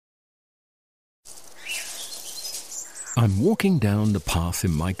I'm walking down the path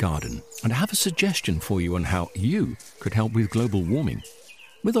in my garden and I have a suggestion for you on how you could help with global warming.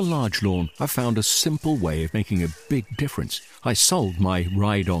 With a large lawn, I found a simple way of making a big difference. I sold my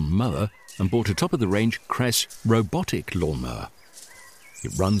ride-on mower and bought a top-of-the-range Cress robotic lawnmower.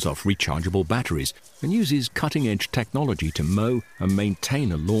 It runs off rechargeable batteries and uses cutting-edge technology to mow and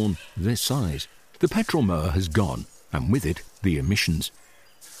maintain a lawn this size. The petrol mower has gone, and with it, the emissions.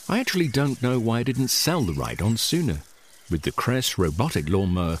 I actually don't know why I didn't sell the ride-on sooner. With the Cress robotic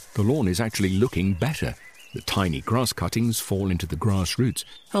lawnmower, the lawn is actually looking better. The tiny grass cuttings fall into the grass roots,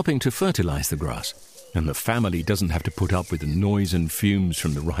 helping to fertilize the grass. And the family doesn't have to put up with the noise and fumes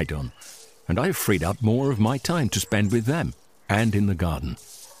from the ride-on. And I've freed up more of my time to spend with them and in the garden.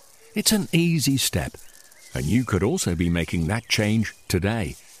 It's an easy step, and you could also be making that change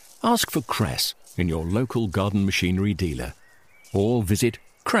today. Ask for Cress in your local garden machinery dealer, or visit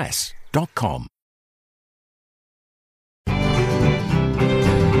cress.com.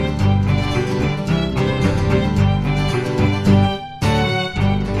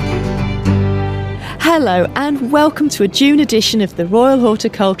 Hello and welcome to a June edition of the Royal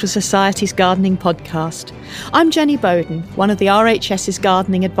Horticultural Society's Gardening Podcast. I'm Jenny Bowden, one of the RHS's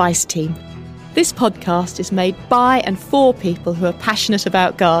Gardening Advice Team. This podcast is made by and for people who are passionate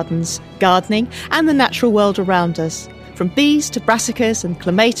about gardens, gardening and the natural world around us. From bees to brassicas and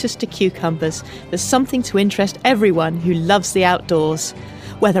clematis to cucumbers, there's something to interest everyone who loves the outdoors,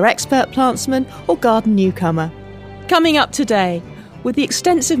 whether expert plantsman or garden newcomer. Coming up today, with the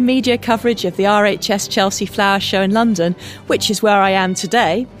extensive media coverage of the RHS Chelsea Flower Show in London, which is where I am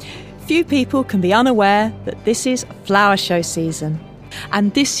today, few people can be unaware that this is flower show season.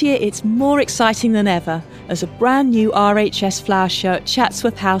 And this year it's more exciting than ever as a brand new RHS Flower Show at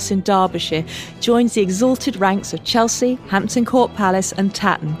Chatsworth House in Derbyshire joins the exalted ranks of Chelsea, Hampton Court Palace and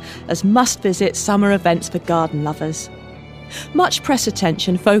Tatton as must-visit summer events for garden lovers. Much press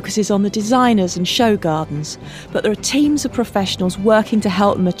attention focuses on the designers and show gardens, but there are teams of professionals working to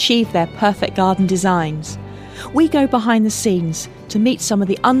help them achieve their perfect garden designs. We go behind the scenes to meet some of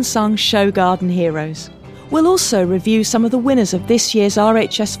the unsung show garden heroes. We'll also review some of the winners of this year's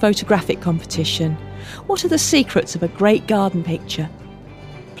RHS photographic competition. What are the secrets of a great garden picture?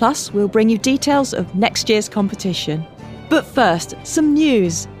 Plus, we'll bring you details of next year's competition. But first, some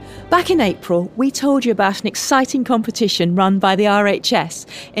news. Back in April, we told you about an exciting competition run by the RHS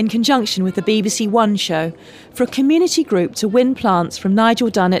in conjunction with the BBC One show for a community group to win plants from Nigel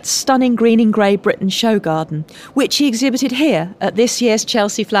Dunnett's stunning Green in Grey Britain show garden, which he exhibited here at this year's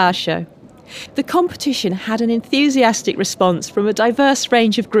Chelsea Flower Show. The competition had an enthusiastic response from a diverse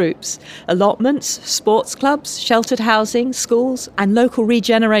range of groups: allotments, sports clubs, sheltered housing, schools and local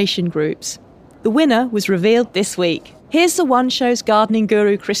regeneration groups. The winner was revealed this week. Here's the One Show's gardening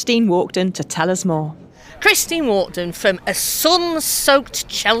guru Christine Walkden to tell us more. Christine Walkden from a sun-soaked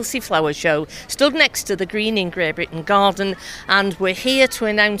Chelsea Flower Show stood next to the Green in Grey Britain garden, and we're here to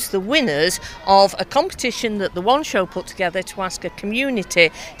announce the winners of a competition that the One Show put together to ask a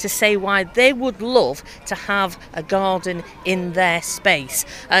community to say why they would love to have a garden in their space.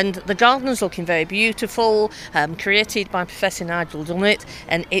 And the garden's looking very beautiful, created by Professor Nigel Dunnett,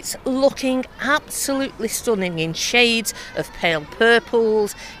 and it's looking absolutely stunning in shades of pale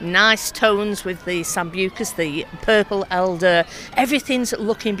purples, nice tones with the sambucus, the purple elder. Everything's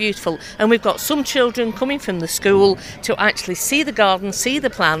looking beautiful, and we've got some children coming from the school to actually see the garden, see the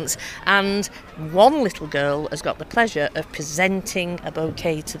plants, and one little girl has got the pleasure of presenting a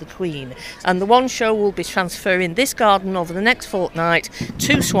bouquet to the Queen. And the One Show will be transferring this garden over the next fortnight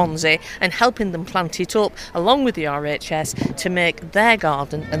to Swansea and helping them plant it up along with the RHS to make their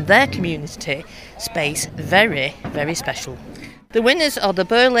garden and their community space very, very special. The winners are the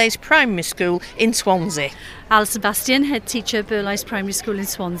Burleys Primary School in Swansea. Alison Bastian, Head Teacher, Burleys Primary School in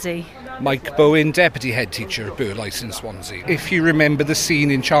Swansea. Mike Bowen, Deputy Head Teacher, Burleys in Swansea. If you remember the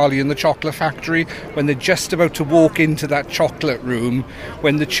scene in Charlie and the Chocolate Factory, when they're just about to walk into that chocolate room,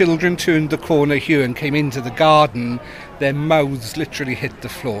 when the children turned the corner here and came into the garden, their mouths literally hit the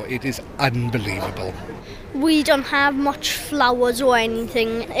floor. It is unbelievable. We don't have much flowers or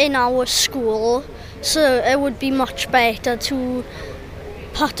anything in our school, so it would be much better to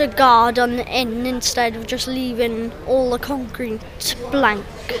put a garden in instead of just leaving all the concrete blank.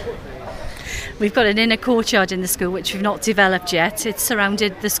 We've got an inner courtyard in the school which we've not developed yet. It's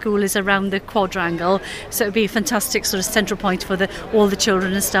surrounded, the school is around the quadrangle, so it'll be a fantastic sort of central point for all the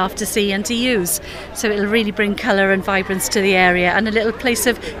children and staff to see and to use. So it'll really bring colour and vibrance to the area, and a little place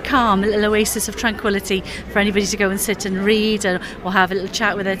of calm, a little oasis of tranquility for anybody to go and sit and read or have a little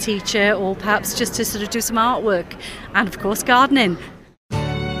chat with their teacher, or perhaps just to sort of do some artwork, and of course gardening.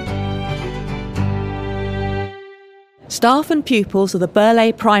 Staff and pupils of the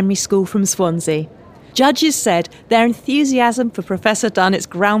Burleigh Primary School from Swansea. Judges said their enthusiasm for Professor Dunnett's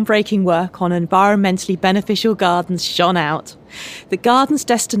groundbreaking work on environmentally beneficial gardens shone out. The garden's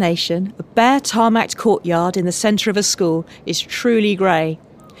destination, a bare tarmacked courtyard in the centre of a school, is truly grey.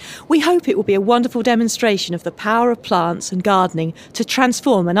 We hope it will be a wonderful demonstration of the power of plants and gardening to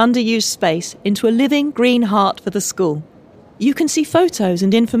transform an underused space into a living green heart for the school. You can see photos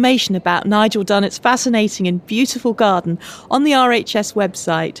and information about Nigel Dunnett's fascinating and beautiful garden on the RHS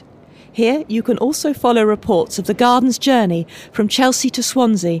website. Here you can also follow reports of the garden's journey from Chelsea to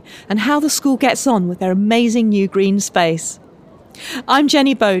Swansea and how the school gets on with their amazing new green space. I'm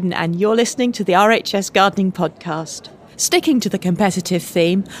Jenny Bowden and you're listening to the RHS Gardening Podcast. Sticking to the competitive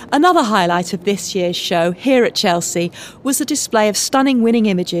theme, another highlight of this year's show here at Chelsea was the display of stunning winning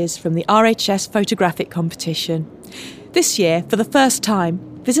images from the RHS photographic competition. This year, for the first time,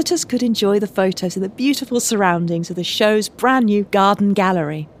 visitors could enjoy the photos of the beautiful surroundings of the show's brand new garden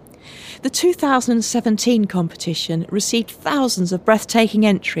gallery. The 2017 competition received thousands of breathtaking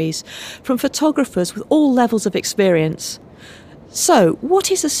entries from photographers with all levels of experience. So,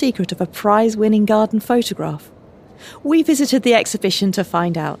 what is the secret of a prize-winning garden photograph? We visited the exhibition to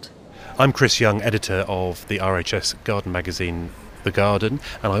find out. I'm Chris Young, editor of the RHS garden magazine The Garden,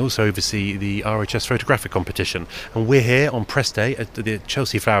 and I also oversee the RHS photographic competition. And we're here on press day at the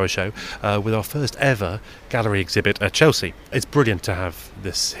Chelsea Flower Show with our first ever gallery exhibit at Chelsea. It's brilliant to have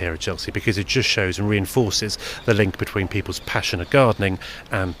this here at Chelsea because it just shows and reinforces the link between people's passion at gardening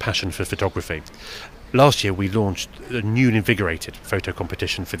and passion for photography. Last year we launched a new and invigorated photo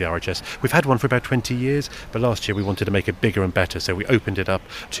competition for the RHS. We've had one for about 20 years, but last year we wanted to make it bigger and better, so we opened it up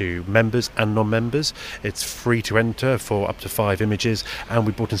to members and non-members. It's free to enter for up to 5 images, and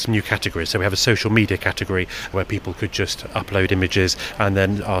we brought in some new categories. So we have a social media category where people could just upload images, and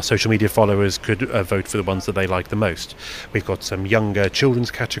then our social media followers could vote for the ones that they like the most. We've got some younger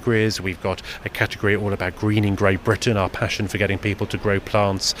children's categories. We've got a category all about greening Great Britain, our passion for getting people to grow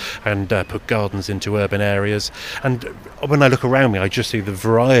plants and put gardens into urban areas. And when I look around me, I just see the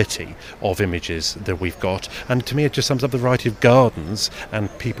variety of images that we've got, and to me it just sums up the variety of gardens and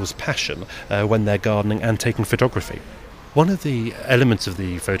people's passion when they're gardening and taking photography. One of the elements of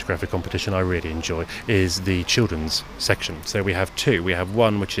the photographic competition I really enjoy is the children's section. So we have 2. We have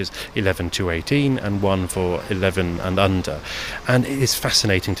one which is 11 to 18 and one for 11 and under. And it is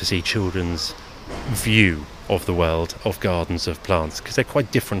fascinating to see children's view of the world, of gardens, of plants, because they're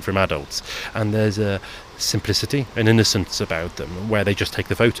quite different from adults, and there's a simplicity and innocence about them where they just take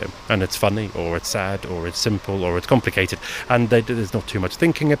the photo and it's funny or it's sad or it's simple or it's complicated, and there's not too much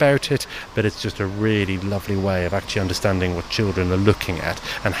thinking about it, but it's just a really lovely way of actually understanding what children are looking at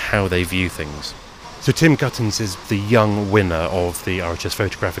and how they view things. So Tim Guttins is the young winner of the RHS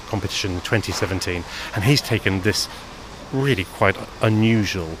photographic competition 2017, and he's taken this really quite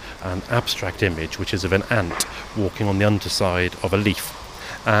unusual and abstract image, which is of an ant walking on the underside of a leaf.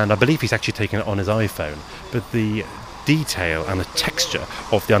 And I believe he's actually taken it on his iPhone, but the detail and the texture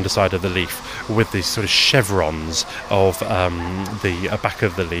of the underside of the leaf with these sort of chevrons of the back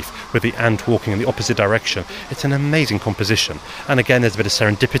of the leaf with the ant walking in the opposite direction, it's an amazing composition. And again, there's a bit of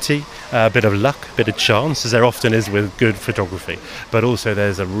serendipity, a bit of luck, a bit of chance, as there often is with good photography, but also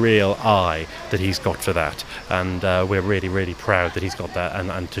there's a real eye that he's got for that, and we're really, really proud that he's got that,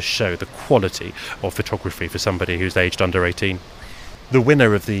 and to show the quality of photography for somebody who's aged under 18. The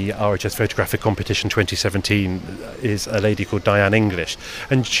winner of the RHS Photographic Competition 2017 is a lady called Diane English,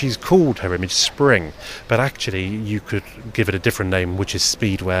 and she's called her image Spring, but actually you could give it a different name, which is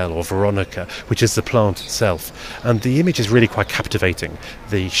Speedwell or Veronica, which is the plant itself. And the image is really quite captivating.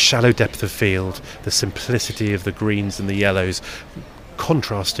 The shallow depth of field, the simplicity of the greens and the yellows,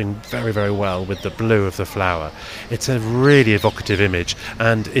 contrasting very, very well with the blue of the flower. It's a really evocative image,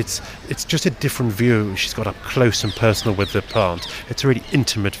 and it's just a different view she's got up close and personal with the plant. It's a really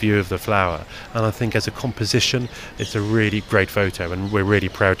intimate view of the flower, and I think as a composition it's a really great photo, and we're really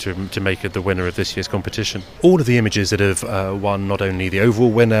proud to make it the winner of this year's competition. All of the images that have won, not only the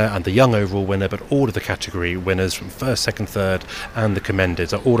overall winner and the young overall winner, but all of the category winners from first, second, third and the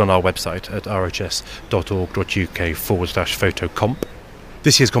commendeds are all on our website at rhs.org.uk/photocomp.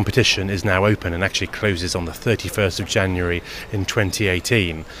 This year's competition is now open and actually closes on the 31st of January in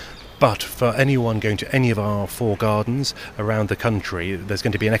 2018. But for anyone going to any of our 4 gardens around the country, there's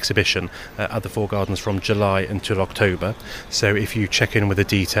going to be an exhibition at the 4 gardens from July until October. So if you check in with the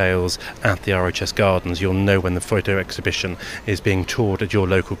details at the RHS Gardens, you'll know when the photo exhibition is being toured at your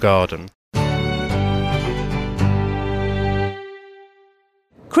local garden.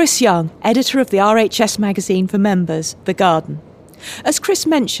 Chris Young, editor of the RHS magazine for members, The Garden. As Chris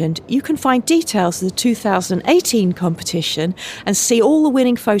mentioned, you can find details of the 2018 competition and see all the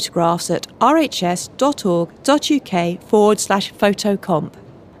winning photographs at rhs.org.uk/photocomp.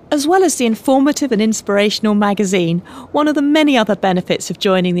 As well as the informative and inspirational magazine, one of the many other benefits of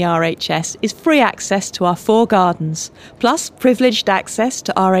joining the RHS is free access to our 4 gardens, plus privileged access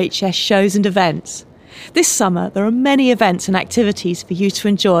to RHS shows and events. This summer, there are many events and activities for you to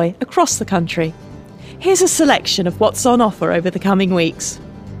enjoy across the country. Here's a selection of what's on offer over the coming weeks.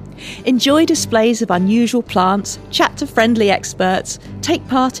 Enjoy displays of unusual plants, chat to friendly experts, take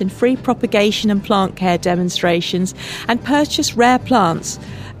part in free propagation and plant care demonstrations, and purchase rare plants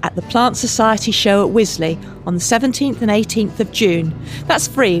at the Plant Society show at Wisley on the 17th and 18th of June. That's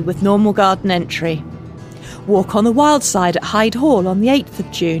free with normal garden entry. Walk on the wild side at Hyde Hall on the 8th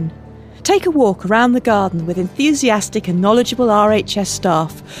of June. Take a walk around the garden with enthusiastic and knowledgeable RHS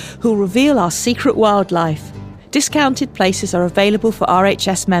staff who will reveal our secret wildlife. Discounted places are available for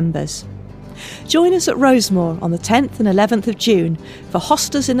RHS members. Join us at Rosemore on the 10th and 11th of June for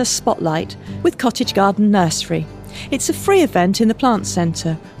Hostas in the Spotlight with Cottage Garden Nursery. It's a free event in the Plant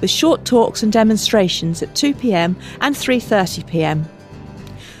Centre with short talks and demonstrations at 2 p.m. and 3:30 p.m.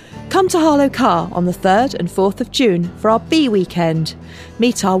 Come to Harlow Carr on the 3rd and 4th of June for our Bee Weekend.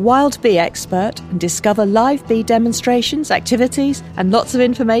 Meet our wild bee expert and discover live bee demonstrations, activities and lots of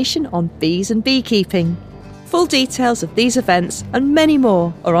information on bees and beekeeping. Full details of these events and many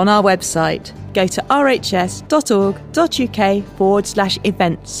more are on our website. Go to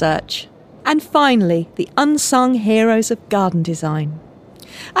rhs.org.uk/event search. And finally, the unsung heroes of garden design.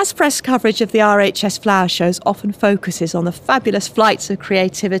 As press coverage of the RHS Flower Shows often focuses on the fabulous flights of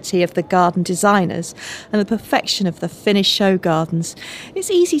creativity of the garden designers and the perfection of the finished show gardens,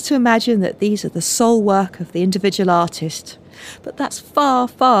 it's easy to imagine that these are the sole work of the individual artist. But that's far,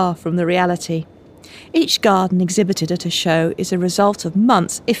 far from the reality. Each garden exhibited at a show is a result of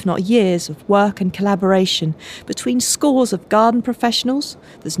months, if not years, of work and collaboration between scores of garden professionals.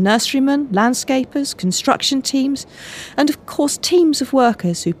 There's nurserymen, landscapers, construction teams, and of course teams of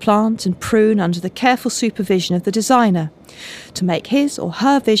workers who plant and prune under the careful supervision of the designer to make his or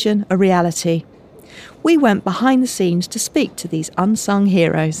her vision a reality. We went behind the scenes to speak to these unsung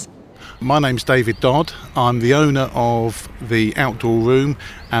heroes. My name's David Dodd. I'm the owner of the Outdoor Room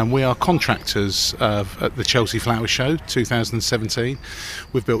and we are contractors at the Chelsea Flower Show 2017.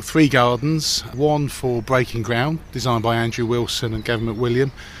 We've built 3 gardens, one for Breaking Ground, designed by Andrew Wilson and Gavin McWilliam.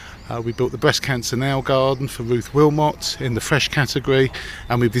 We built the Breast Cancer Now Garden for Ruth Wilmot in the fresh category,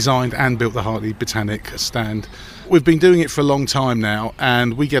 and we've designed and built the Hartley Botanic stand. We've been doing it for a long time now,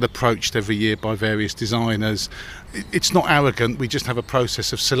 and we get approached every year by various designers. It's not arrogant, we just have a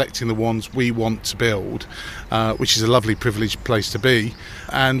process of selecting the ones we want to build, which is a lovely privileged place to be,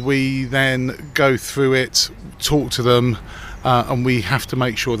 and we then go through it, talk to them, and we have to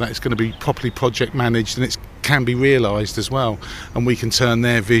make sure that it's going to be properly project managed and it can be realised as well, and we can turn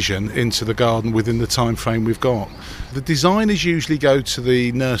their vision into the garden within the time frame we've got. The designers usually go to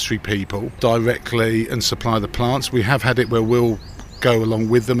the nursery people directly and supply the plants. We have had it where we'll go along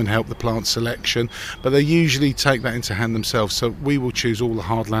with them and help the plant selection, but they usually take that into hand themselves. So we will choose all the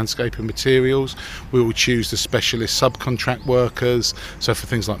hard landscaping materials, we will choose the specialist subcontract workers, so for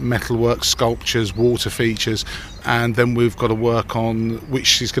things like metalwork, sculptures, water features, and then we've got to work on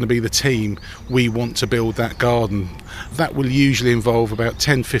which is going to be the team we want to build that garden. That will usually involve about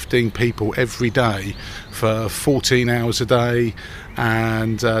 10-15 people every day for 14 hours a day,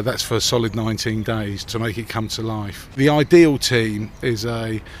 and that's for a solid 19 days to make it come to life. The ideal team is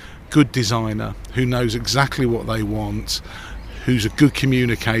a good designer who knows exactly what they want, who's a good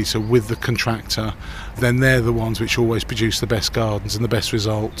communicator with the contractor. Then they're the ones which always produce the best gardens and the best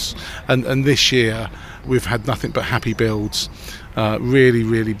results. And this year we've had nothing but happy builds.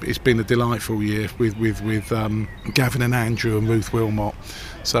 Really, it's been a delightful year with Gavin and Andrew and Ruth Wilmot.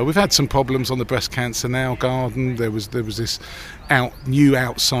 So we've had some problems on the Breast Cancer Now garden. There was this new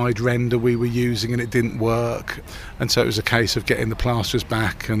outside render we were using and it didn't work, and so it was a case of getting the plasterers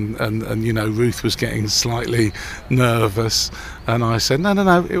back, and you know, Ruth was getting slightly nervous, and I said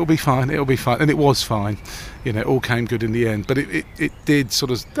no, it'll be fine, and it was fine. You know, it all came good in the end, but it did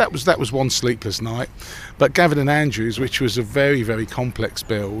sort of, that was one sleepless night. But Gavin and Andrews, which was a very, very complex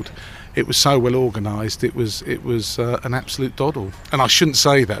build, it was so well organised, it was an absolute doddle. And I shouldn't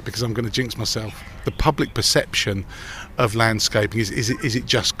say that because I'm going to jinx myself. The public perception of landscaping. Is it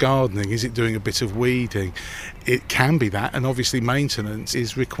just gardening? Is it doing a bit of weeding? It can be that, and obviously maintenance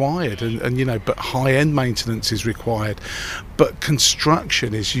is required, and but high-end maintenance is required. But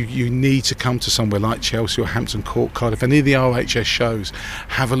construction is, you need to come to somewhere like Chelsea or Hampton Court, Cardiff, any of the RHS shows,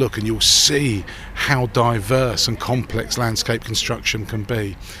 have a look and you'll see how diverse and complex landscape construction can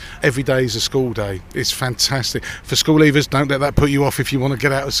be. Every day is a school day. It's fantastic. For school leavers, don't let that put you off if you want to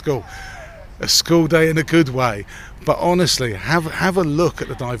get out of school. A school day in a good way. But honestly, have a look at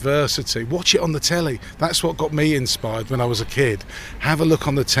the diversity. Watch it on the telly. That's what got me inspired when I was a kid. Have a look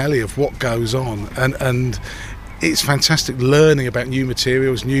on the telly of what goes on, and it's fantastic learning about new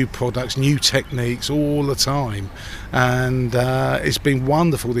materials, new products, new techniques all the time. And it's been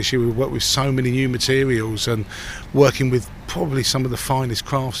wonderful this year. We've worked with so many new materials and working with probably some of the finest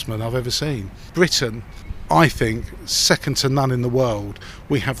craftsmen I've ever seen. Britain, I think, second to none in the world.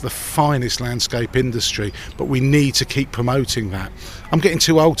 We have the finest landscape industry, but we need to keep promoting that. I'm getting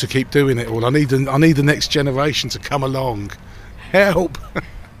too old to keep doing it all. I need the next generation to come along. Help!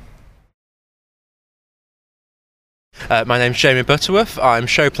 My name's Jamie Butterworth. I'm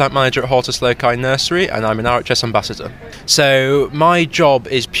show plant manager at Hortus Loci Nursery, and I'm an RHS ambassador. So my job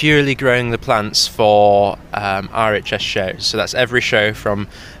is purely growing the plants for RHS shows. So that's every show from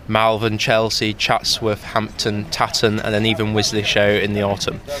Malvern, Chelsea, Chatsworth, Hampton, Tatton, and then even Wisley show in the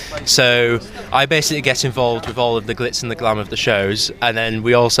autumn. So I basically get involved with all of the glitz and the glam of the shows, and then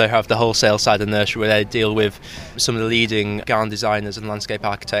we also have the wholesale side of the nursery where they deal with some of the leading garden designers and landscape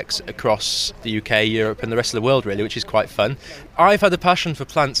architects across the UK, Europe, and the rest of the world, really, which is quite fun. I've had a passion for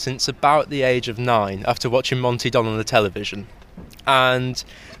plants since about the age of 9 after watching Monty Don on the television. And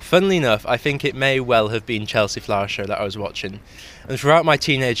funnily enough, I think it may well have been Chelsea Flower Show that I was watching. And throughout my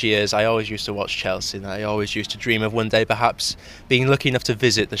teenage years, I always used to watch Chelsea, and I always used to dream of one day perhaps being lucky enough to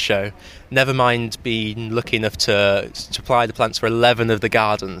visit the show, never mind being lucky enough to supply the plants for 11 of the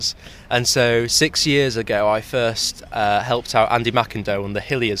gardens. And so 6 years ago, I first helped out Andy McIndoe on the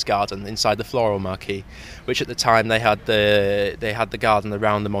Hilliers garden inside the Floral Marquee, which at the time they had the garden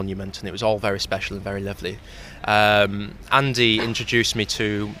around the monument, and it was all very special and very lovely. Andy introduced me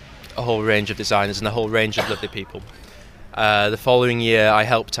to a whole range of designers and a whole range of lovely people. The following year I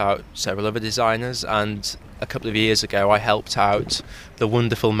helped out several other designers, and a couple of years ago I helped out the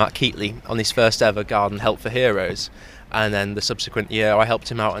wonderful Matt Keatley on his first ever garden, Help for Heroes, and then the subsequent year I helped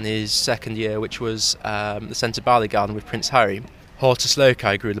him out on his second year, which was the Centre Barley garden with Prince Harry. Hortus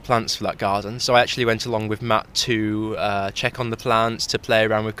Loci grew the plants for that garden, so I actually went along with Matt to check on the plants, to play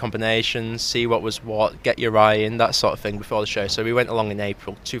around with combinations, see what was what, get your eye in, that sort of thing before the show. So we went along in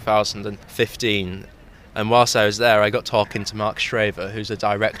April 2015, and whilst I was there I got talking to Mark Shraver, who's the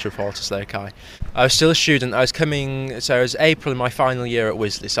director of Hortus Loci. I was still a student. It was April in my final year at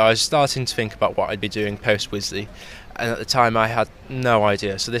Wisley, so I was starting to think about what I'd be doing post Wisley. And at the time I had no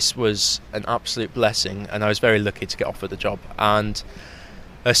idea, so this was an absolute blessing, and I was very lucky to get offered the job. And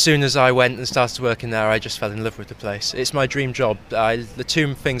as soon as I went and started working there, I just fell in love with the place. It's my dream job. The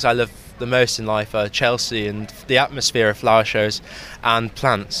two things I love the most in life are Chelsea and the atmosphere of flower shows and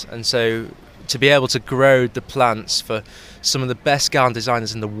plants. And so to be able to grow the plants for some of the best garden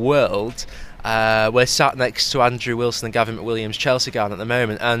designers in the world. We're sat next to Andrew Wilson and Gavin McWilliams' Chelsea garden at the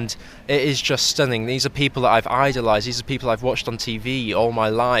moment, and it is just stunning. These are people that I've idolised, these are people I've watched on TV all my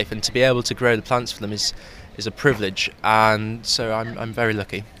life, and to be able to grow the plants for them is a privilege, and so I'm very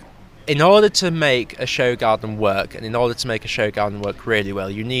lucky. In order to make a show garden work, and in order to make a show garden work really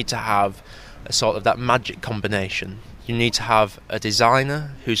well, you need to have a sort of that magic combination. You need to have a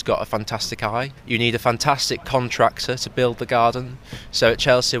designer who's got a fantastic eye. You need a fantastic contractor to build the garden. So at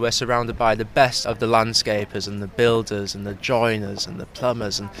Chelsea we're surrounded by the best of the landscapers and the builders and the joiners and the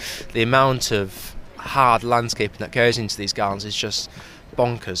plumbers, and the amount of hard landscaping that goes into these gardens is just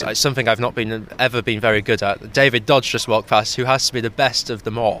bonkers. It's something I've not ever been very good at. David Dodge just walked past, who has to be the best of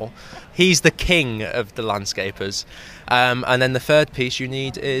them all. He's the king of the landscapers. And then the third piece you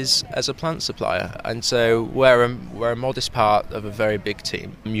need is as a plant supplier. And so we're a modest part of a very big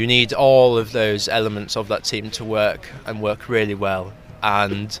team. You need all of those elements of that team to work really well.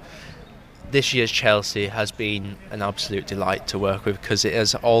 And this year's Chelsea has been an absolute delight to work with because it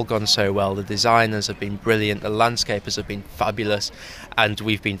has all gone so well. The designers have been brilliant, the landscapers have been fabulous, and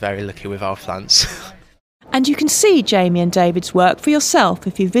we've been very lucky with our plants. And you can see Jamie and David's work for yourself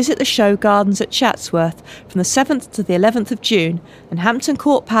if you visit the show gardens at Chatsworth from the 7th to the 11th of June and Hampton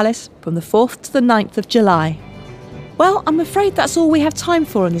Court Palace from the 4th to the 9th of July. Well, I'm afraid that's all we have time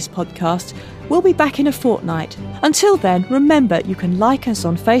for on this podcast. We'll be back in a fortnight. Until then, remember you can like us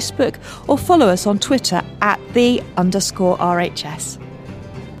on Facebook or follow us on Twitter @the_RHS.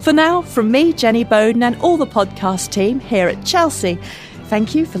 For now, from me, Jenny Bowden, and all the podcast team here at Chelsea,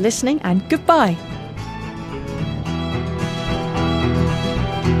 thank you for listening and goodbye.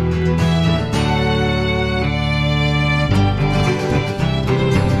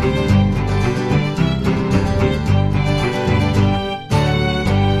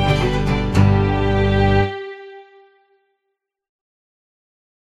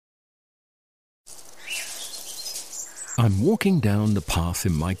 I'm walking down the path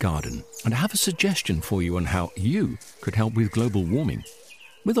in my garden, and I have a suggestion for you on how you could help with global warming.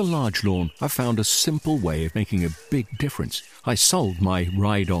 With a large lawn, I found a simple way of making a big difference. I sold my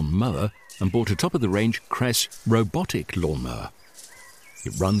ride-on mower and bought a top-of-the-range Cress robotic lawnmower.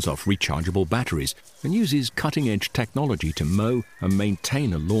 It runs off rechargeable batteries and uses cutting-edge technology to mow and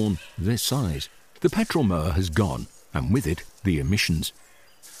maintain a lawn this size. The petrol mower has gone, and with it, the emissions.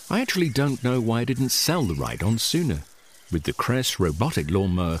 I actually don't know why I didn't sell the ride-on sooner. With the Cress robotic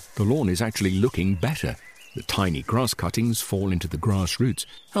lawnmower, the lawn is actually looking better. The tiny grass cuttings fall into the grass roots,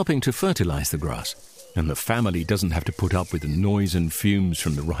 helping to fertilize the grass. And the family doesn't have to put up with the noise and fumes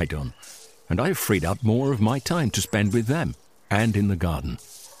from the ride-on. And I've freed up more of my time to spend with them and in the garden.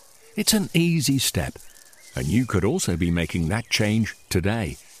 It's an easy step, and you could also be making that change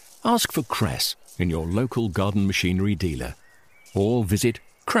today. Ask for Cress in your local garden machinery dealer, or visit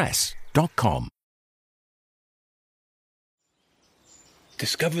cress.com.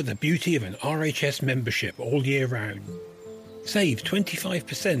 Discover the beauty of an RHS membership all year round. Save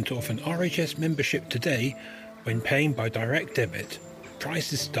 25% off an RHS membership today when paying by direct debit.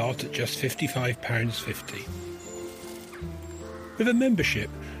 Prices start at just £55.50. With a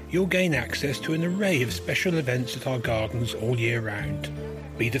membership, you'll gain access to an array of special events at our gardens all year round.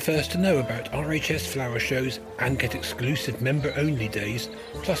 Be the first to know about RHS flower shows and get exclusive member-only days,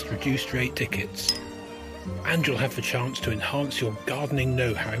 plus reduced rate tickets. And you'll have the chance to enhance your gardening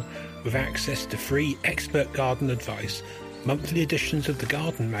know-how with access to free expert garden advice, monthly editions of the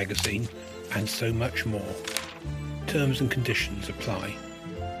Garden magazine, and so much more. Terms and conditions apply.